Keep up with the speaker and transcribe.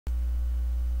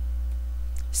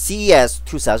CES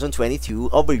 2022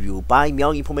 overview by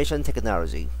myung Information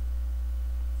Technology.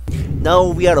 Now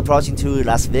we are approaching to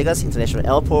Las Vegas International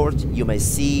Airport. You may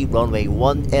see runway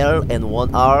 1L and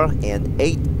 1R and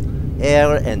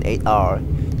 8L and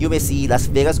 8R. You may see Las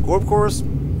Vegas Golf Course,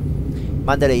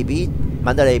 Madaley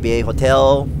Bay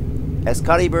Hotel,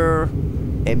 Exaliber,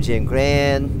 MGM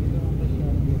Brand,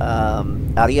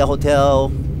 Aria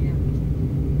Hotel,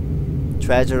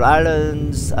 Treasure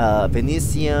Islands,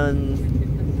 Venetian,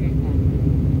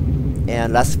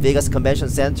 and Las Vegas Convention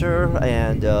Center,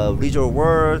 and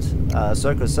Rijoworld,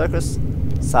 Circus Cirucs,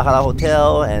 Sahara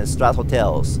Hotel, and Strat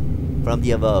hotels from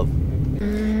the above.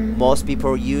 Most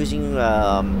people are using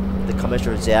the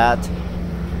commercial jet,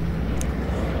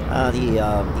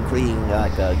 including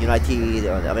like United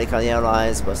or American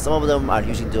Airlines, but some of them are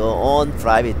using their own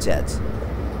private jets,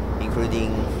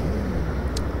 including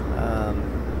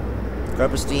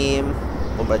Gulfstream,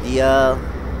 Bombardier,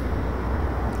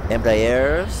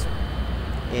 Embraers.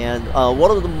 And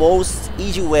one of the most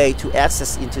easy way to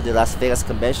access into the Las Vegas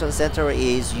Convention Center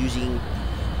is using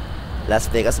Las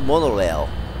Vegas monorail.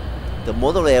 The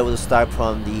monorail will start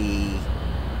from the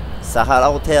Sahara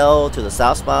Hotel to the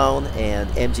southbound and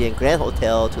MGM Grand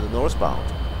Hotel to the northbound.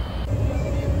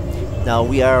 Now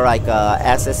we are like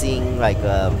accessing,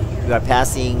 we are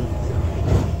passing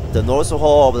the north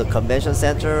hall of the convention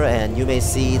center, and you may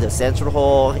see the central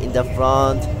hall in the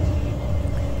front,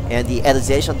 and the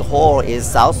adjacent hall is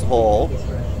south hall.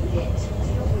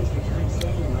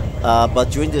 But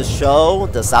during the show,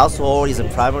 the south hall is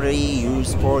primarily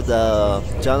used for the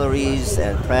journalists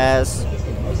and press,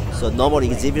 so normal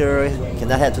exhibitor do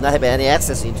not have any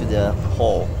access into the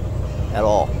hall at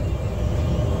all.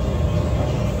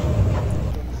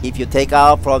 If you take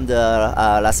out from the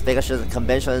Las Vegas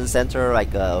Convention Center,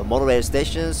 like monorail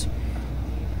stations,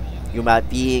 you might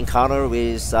be encountered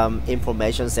with some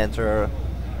information center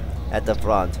at the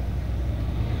front,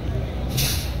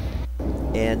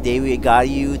 and they will guide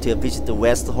you to visit the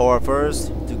West Hall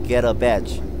first to get a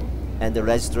badge and the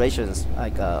registrations,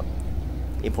 like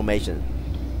information.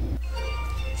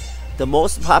 The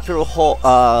most popular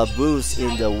booth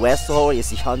in the West Hall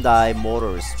is Hyundai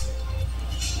Motors.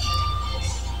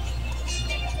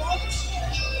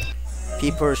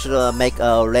 People should make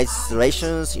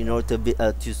registrations in order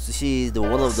to see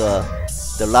one of the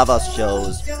lava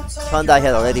shows. Hyundai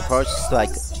had already purchased like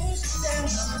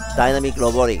dynamic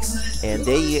robotics, and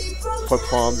they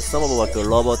performed some of the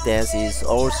robot dances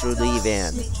all through the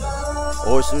event,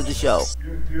 all through the show.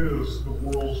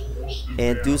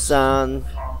 And Doosan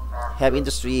Heavy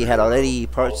Industry had already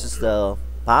purchased the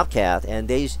Bobcat, and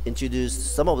they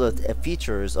introduced some of the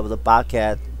features of the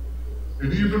Bobcat.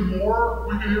 And even more,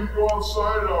 we can even go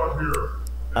outside out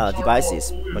here.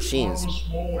 Devices, machines.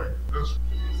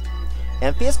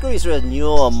 And Fisker is a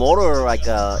new motor,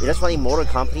 electronic motor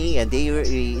company, and they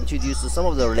introduced some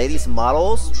of the latest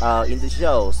models in the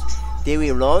shows. They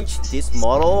will launch this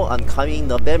model on coming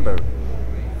November.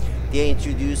 They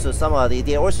introduced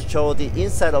they also showed the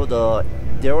inside of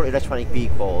their electronic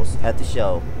vehicles at the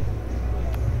show.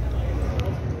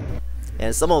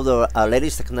 And some of the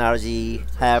latest technology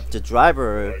have the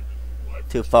driver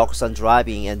to focus on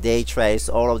driving, and they trace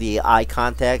all of the eye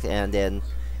contact and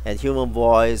human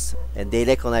voice, and they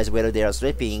recognize whether they are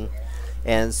sleeping.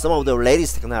 And some of the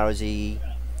latest technology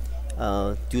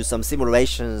do some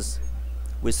simulations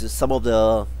with some of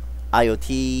the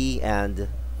IoT and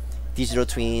digital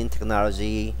twin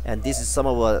technology, and this is some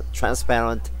of a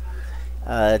transparent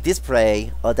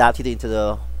display adapted into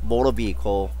the motor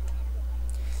vehicle.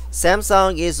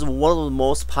 Samsung is one of the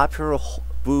most popular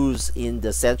booths in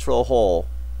the central hall.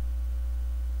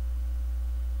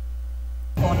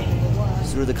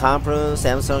 Through the conference,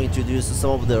 Samsung introduced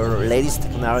some of the latest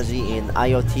technology in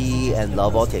IoT and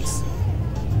robotics.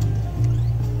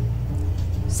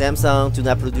 Samsung do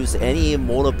not produce any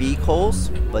motor vehicles,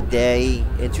 but they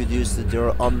introduced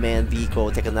their unmanned vehicle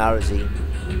technology.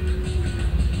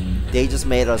 They just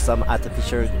made some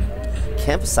artificial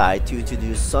campsite to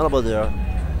introduce some of their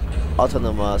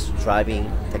autonomous driving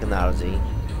technology.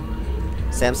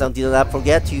 Samsung did not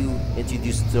forget to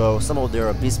introduce some of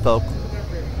their bespoke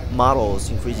models,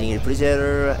 including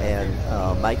refrigerator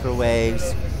and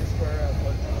microwaves.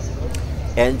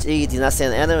 LG did not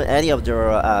send any of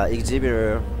their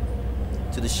exhibitor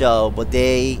to the show, but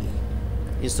they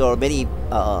installed many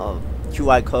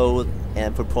QR code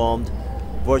and performed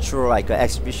virtual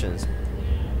exhibitions.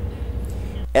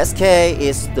 SK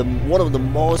is one of the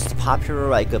most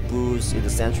popular booths in the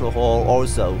central hall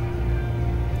also.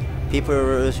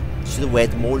 People should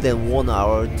wait more than 1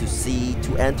 hour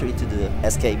to enter into the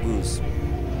SK booth.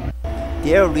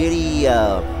 They are really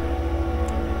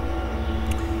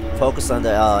focus on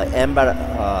the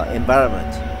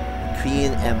environment.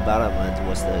 Clean environment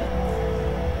was the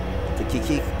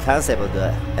key concept of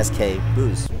the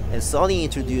SKbooth. And Sony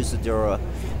introduced the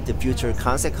future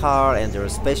concept car and their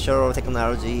special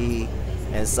technology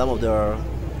and some of their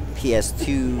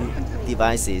PS2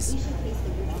 devices.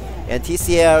 And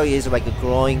TCL is like a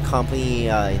growing company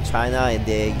in China, and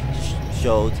they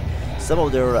showed some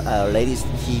of their latest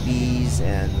TVs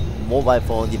and mobile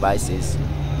phone devices.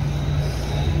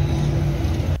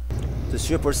 The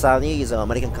Supersonic is an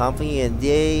American company, and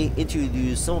they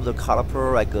introduced some of the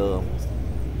caliper like the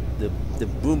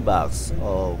boombox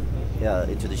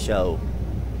into the show.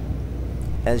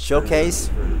 And showcase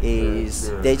is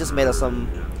they just made some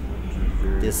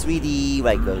the 3D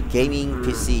like gaming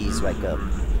PCs like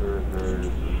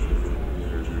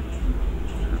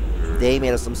they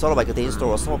made some sort of like they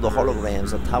install some of the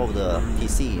holograms on top of the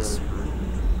PCs.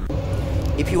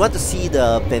 If you want to see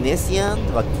the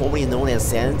Venetian, like formerly known as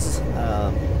Sands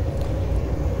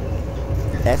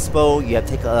Expo, you have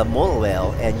to take a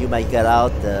monorail and you might get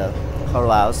out the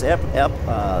House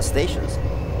stations.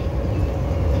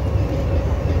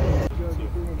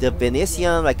 The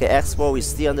Venetian like Expo is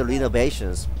still under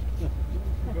renovations,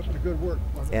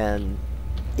 and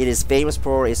it is famous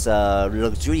for its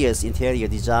luxurious interior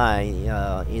design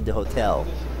in the hotel.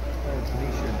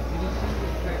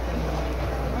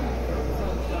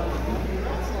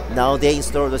 Now they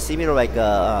installed a similar like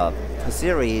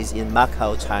facilities in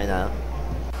Macau, China,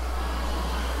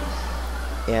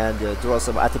 and there are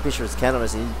some artificial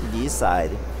cameras in the inside.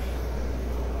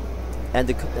 And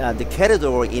the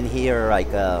corridor in here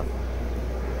like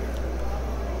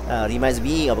reminds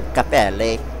me of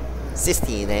Capelle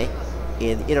Sistine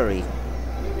in Italy.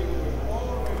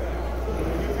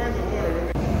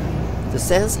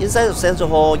 Inside of Central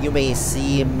Hall, you may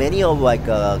see many of like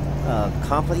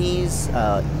companies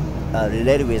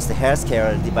related with the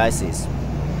healthcare devices.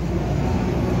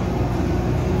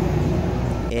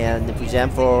 And for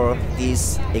example,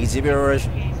 these exhibitors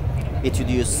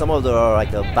introduce some of the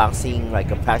like boxing like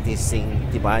practicing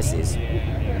devices.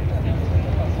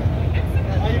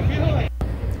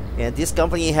 And this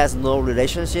company has no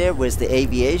relationship with the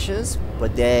aviations,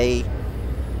 but they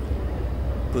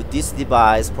put this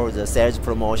device for the sales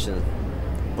promotion.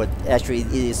 But actually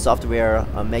it is software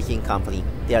making company.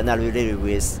 They are not related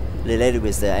with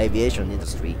the aviation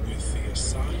industry.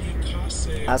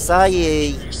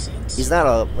 Asahi is not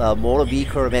a motor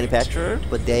vehicle manufacturer,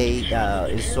 but they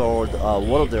installed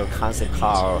one of their concept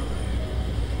car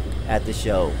at the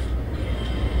show.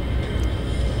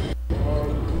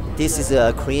 This is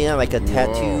a Korean like a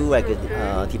tattoo like a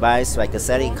device like a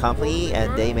setting company,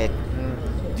 and they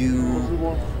do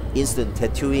instant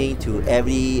tattooing to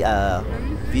every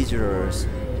visitors.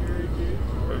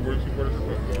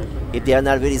 If they are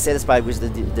not really satisfied with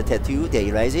the tattoo, they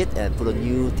erase it and put a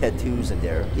new tattoos in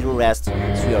there. It will last 3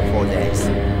 or 4 days.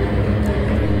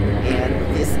 And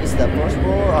this is the first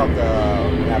floor of the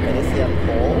Venetian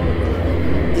Hall.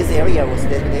 This area was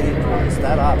designated for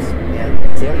startups, and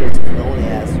this area is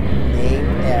named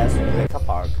as Eureka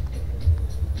Park.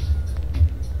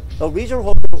 The regional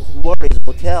World is a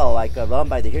hotel like run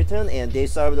by the Hilton, and they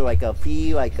serve like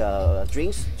free like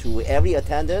drinks to every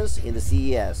attendance in the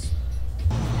CES.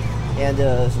 And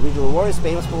the regional World is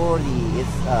famous for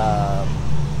its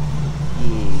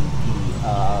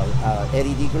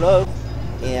LED globe,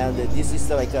 and this is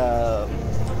like the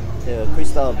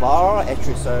Crystal Bar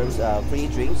actually serves free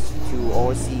drinks to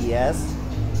all CES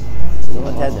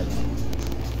attendants.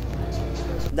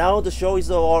 Now the show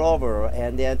is all over,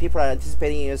 and then people are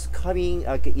anticipating its coming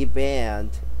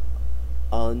event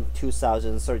on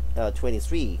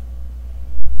 2023.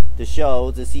 The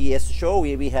CES show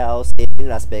will be held in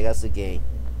Las Vegas again.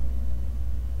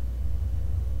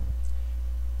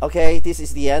 Okay, this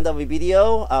is the end of the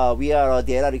video. We are a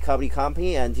data recovery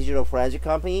company and digital forensic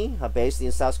company based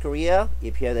in South Korea.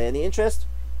 If you have any interest,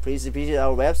 please visit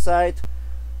our website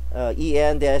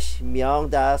en-myung.co.kr.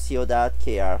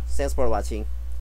 Thanks for watching.